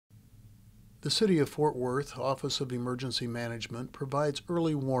The City of Fort Worth Office of Emergency Management provides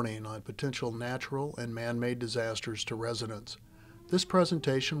early warning on potential natural and man-made disasters to residents. This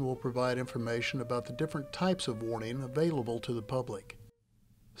presentation will provide information about the different types of warning available to the public.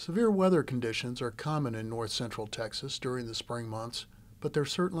 Severe weather conditions are common in north central Texas during the spring months, but they're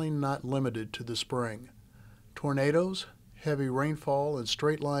certainly not limited to the spring. Tornadoes, heavy rainfall, and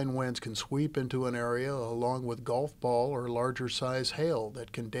straight-line winds can sweep into an area along with golf ball or larger size hail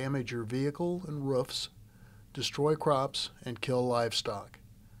that can damage your vehicle and roofs, destroy crops, and kill livestock.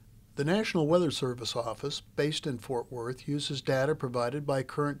 The National Weather Service office, based in Fort Worth, uses data provided by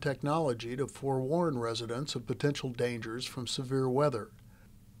current technology to forewarn residents of potential dangers from severe weather.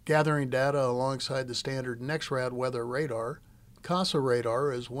 Gathering data alongside the standard NEXRAD weather radar, CASA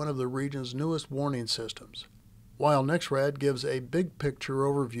radar is one of the region's newest warning systems. While NEXRAD gives a big picture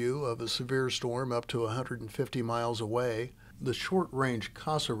overview of a severe storm up to 150 miles away, the short-range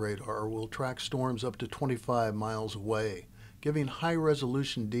CASA radar will track storms up to 25 miles away, giving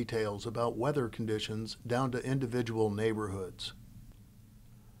high-resolution details about weather conditions down to individual neighborhoods.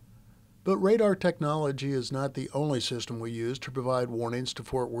 But radar technology is not the only system we use to provide warnings to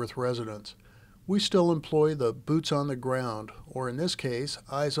Fort Worth residents. We still employ the boots on the ground, or in this case,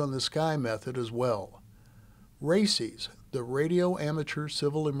 eyes on the sky method as well. RACES, the Radio Amateur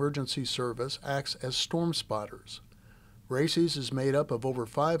Civil Emergency Service, acts as storm spotters. RACES is made up of over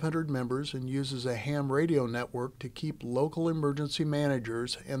 500 members and uses a ham radio network to keep local emergency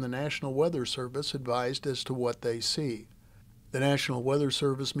managers and the National Weather Service advised as to what they see. The National Weather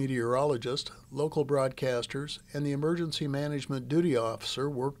Service meteorologist, local broadcasters, and the emergency management duty officer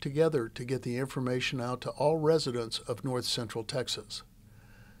work together to get the information out to all residents of north central Texas.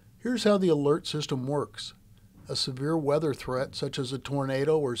 Here's how the alert system works. A severe weather threat, such as a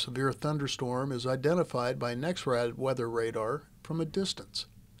tornado or severe thunderstorm, is identified by NEXRAD weather radar from a distance.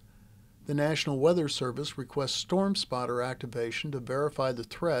 The National Weather Service requests Storm Spotter activation to verify the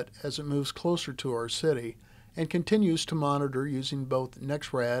threat as it moves closer to our city and continues to monitor using both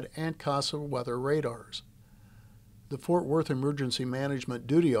NEXRAD and CASA weather radars. The Fort Worth Emergency Management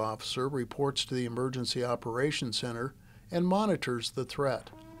Duty Officer reports to the Emergency Operations Center and monitors the threat.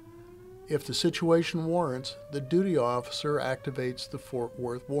 If the situation warrants, the duty officer activates the Fort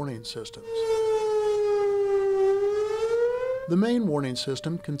Worth warning systems. The main warning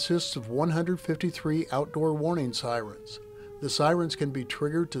system consists of 153 outdoor warning sirens. The sirens can be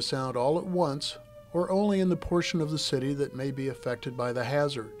triggered to sound all at once or only in the portion of the city that may be affected by the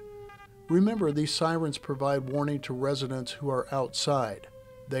hazard. Remember, these sirens provide warning to residents who are outside.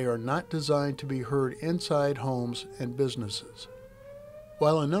 They are not designed to be heard inside homes and businesses.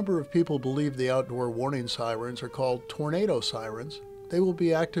 While a number of people believe the outdoor warning sirens are called tornado sirens, they will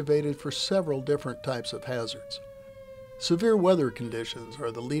be activated for several different types of hazards. Severe weather conditions are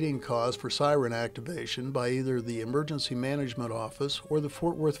the leading cause for siren activation by either the Emergency Management Office or the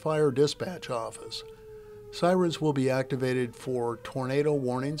Fort Worth Fire Dispatch Office. Sirens will be activated for tornado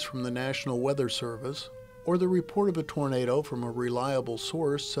warnings from the National Weather Service or the report of a tornado from a reliable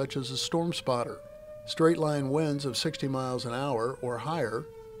source such as a storm spotter. Straight-line winds of 60 miles an hour or higher,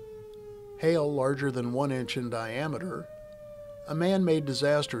 hail larger than 1 inch in diameter, a man-made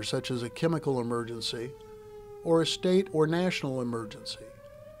disaster such as a chemical emergency, or a state or national emergency.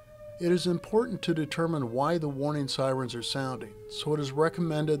 It is important to determine why the warning sirens are sounding, so it is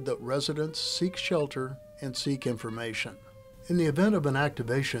recommended that residents seek shelter and seek information. In the event of an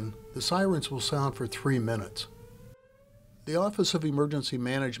activation, the sirens will sound for 3 minutes. The Office of Emergency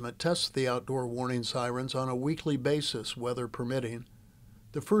Management tests the outdoor warning sirens on a weekly basis, weather permitting.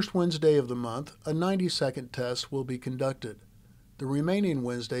 The first Wednesday of the month, a 90-second test will be conducted. The remaining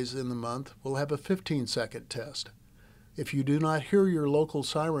Wednesdays in the month will have a 15-second test. If you do not hear your local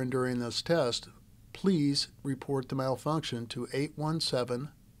siren during this test, please report the malfunction to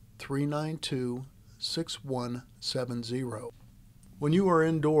 817-392-6170. When you are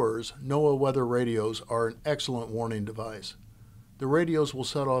indoors, NOAA weather radios are an excellent warning device. The radios will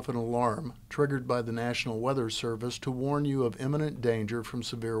set off an alarm triggered by the National Weather Service to warn you of imminent danger from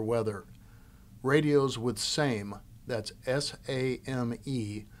severe weather. Radios with SAME, that's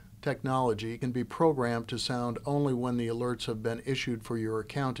S-A-M-E, technology can be programmed to sound only when the alerts have been issued for your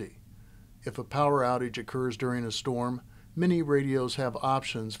county. If a power outage occurs during a storm, many radios have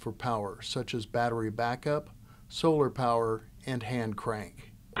options for power, such as battery backup, solar power, and hand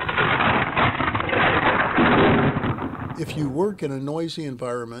crank. If you work in a noisy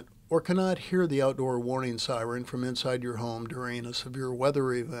environment or cannot hear the outdoor warning siren from inside your home during a severe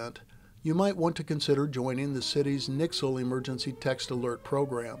weather event, you might want to consider joining the city's Nixle Emergency Text Alert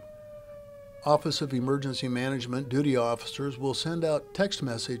program. Office of Emergency Management duty officers will send out text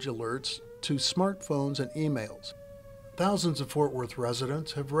message alerts to smartphones and emails. Thousands of Fort Worth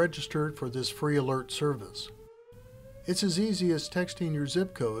residents have registered for this free alert service. It's as easy as texting your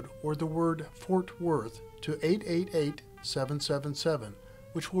zip code or the word Fort Worth to 888-777,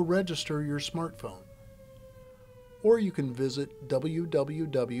 which will register your smartphone. Or you can visit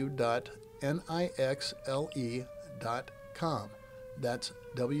www.nixle.com. That's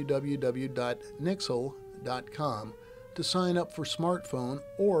www.nixle.com to sign up for smartphone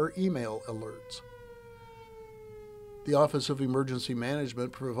or email alerts. The Office of Emergency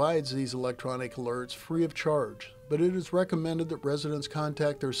Management provides these electronic alerts free of charge, but it is recommended that residents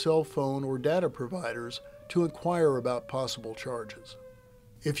contact their cell phone or data providers to inquire about possible charges.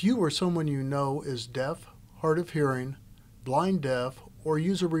 If you or someone you know is deaf, hard of hearing, blind deaf, or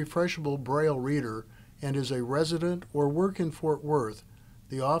use a refreshable Braille reader and is a resident or work in Fort Worth,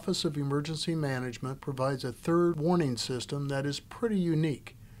 the Office of Emergency Management provides a third warning system that is pretty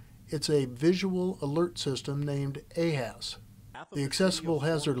unique. It's a visual alert system named AHAS. The Accessible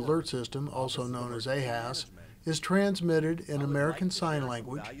Hazard Alert System, also known as AHAS, is transmitted in American Sign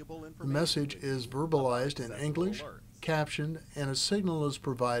Language. The message is verbalized in English, captioned, and a signal is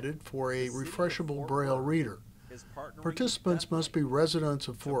provided for a refreshable Braille reader. Participants must be residents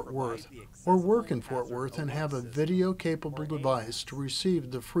of Fort Worth or work in Fort Worth and have a video-capable device to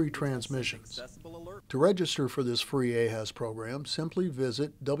receive the free transmissions. To register for this free AHAS program, simply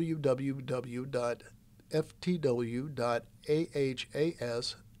visit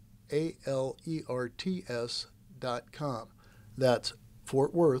www.ftw.ahasalerts.com. That's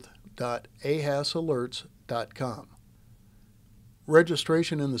fortworth.ahasalerts.com.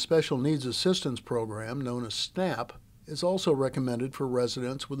 Registration in the Special Needs Assistance Program, known as SNAP, is also recommended for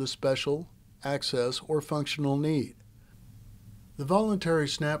residents with a special, access, or functional need. The voluntary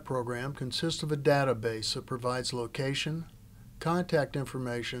SNAP program consists of a database that provides location, contact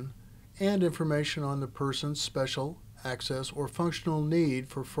information, and information on the person's special, access, or functional need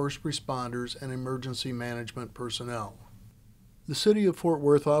for first responders and emergency management personnel. The City of Fort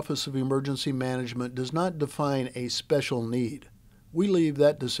Worth Office of Emergency Management does not define a special need. We leave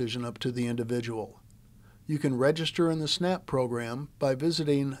that decision up to the individual. You can register in the SNAP program by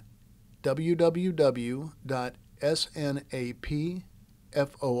visiting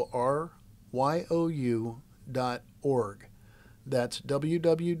www.snapforYou.org. That's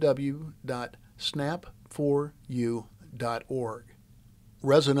www.snap4u.org.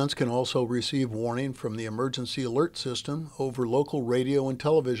 Residents can also receive warning from the Emergency Alert System over local radio and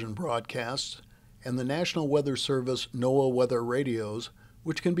television broadcasts and the National Weather Service NOAA weather radios,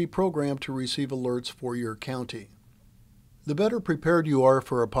 which can be programmed to receive alerts for your county. The better prepared you are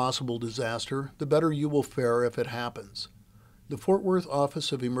for a possible disaster, the better you will fare if it happens. The Fort Worth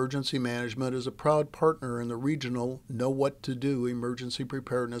Office of Emergency Management is a proud partner in the regional Know What to Do Emergency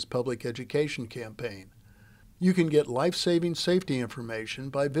Preparedness Public Education Campaign. You can get life-saving safety information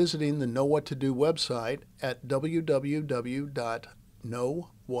by visiting the Know What to Do website at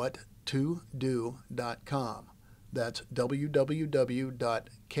www.knowwhat2do.com. That's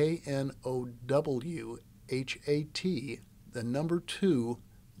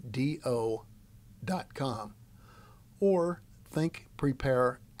www.knowhat2do.com or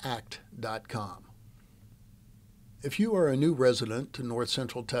thinkprepareact.com. If you are a new resident to North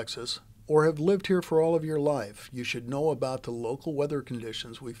Central Texas or have lived here for all of your life, you should know about the local weather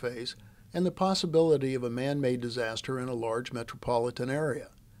conditions we face and the possibility of a man-made disaster in a large metropolitan area.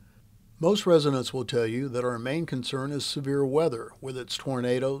 Most residents will tell you that our main concern is severe weather, with its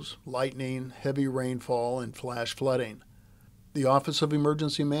tornadoes, lightning, heavy rainfall, and flash flooding. The Office of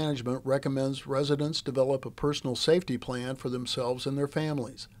Emergency Management recommends residents develop a personal safety plan for themselves and their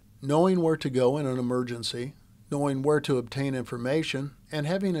families. Knowing where to go in an emergency, knowing where to obtain information, and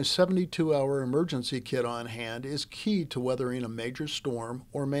having a 72-hour emergency kit on hand is key to weathering a major storm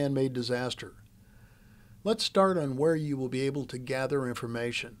or man-made disaster. Let's start on where you will be able to gather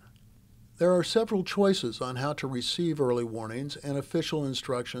information. There are several choices on how to receive early warnings and official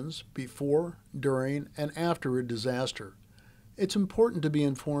instructions before, during, and after a disaster. It's important to be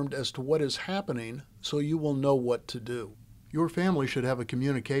informed as to what is happening so you will know what to do. Your family should have a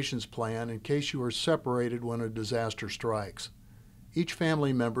communications plan in case you are separated when a disaster strikes. Each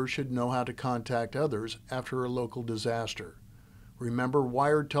family member should know how to contact others after a local disaster. Remember,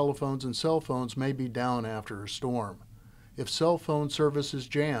 wired telephones and cell phones may be down after a storm. If cell phone service is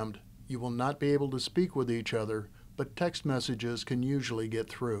jammed, you will not be able to speak with each other, but text messages can usually get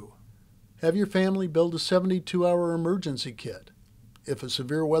through. Have your family build a 72-hour emergency kit. If a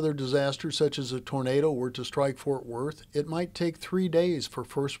severe weather disaster such as a tornado were to strike Fort Worth, it might take 3 days for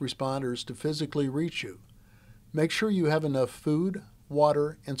first responders to physically reach you. Make sure you have enough food,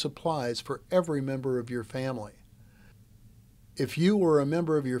 water, and supplies for every member of your family. If you or a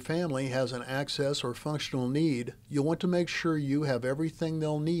member of your family has an access or functional need, you'll want to make sure you have everything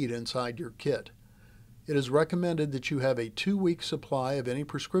they'll need inside your kit. It is recommended that you have a 2-week supply of any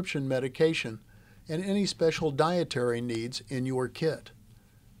prescription medication and any special dietary needs in your kit.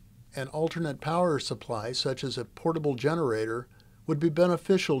 An alternate power supply, such as a portable generator, would be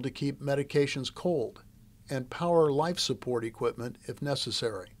beneficial to keep medications cold, and power life support equipment if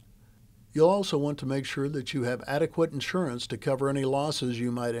necessary. You'll also want to make sure that you have adequate insurance to cover any losses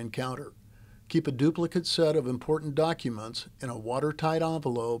you might encounter. Keep a duplicate set of important documents in a watertight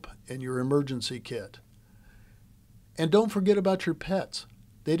envelope in your emergency kit. And don't forget about your pets.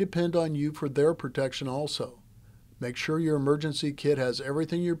 They depend on you for their protection also. Make sure your emergency kit has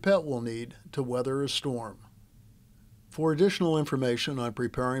everything your pet will need to weather a storm. For additional information on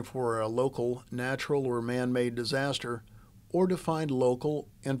preparing for a local, natural, or man-made disaster, or to find local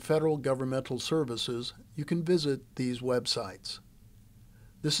and federal governmental services, you can visit these websites.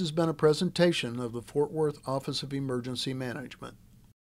 This has been a presentation of the Fort Worth Office of Emergency Management.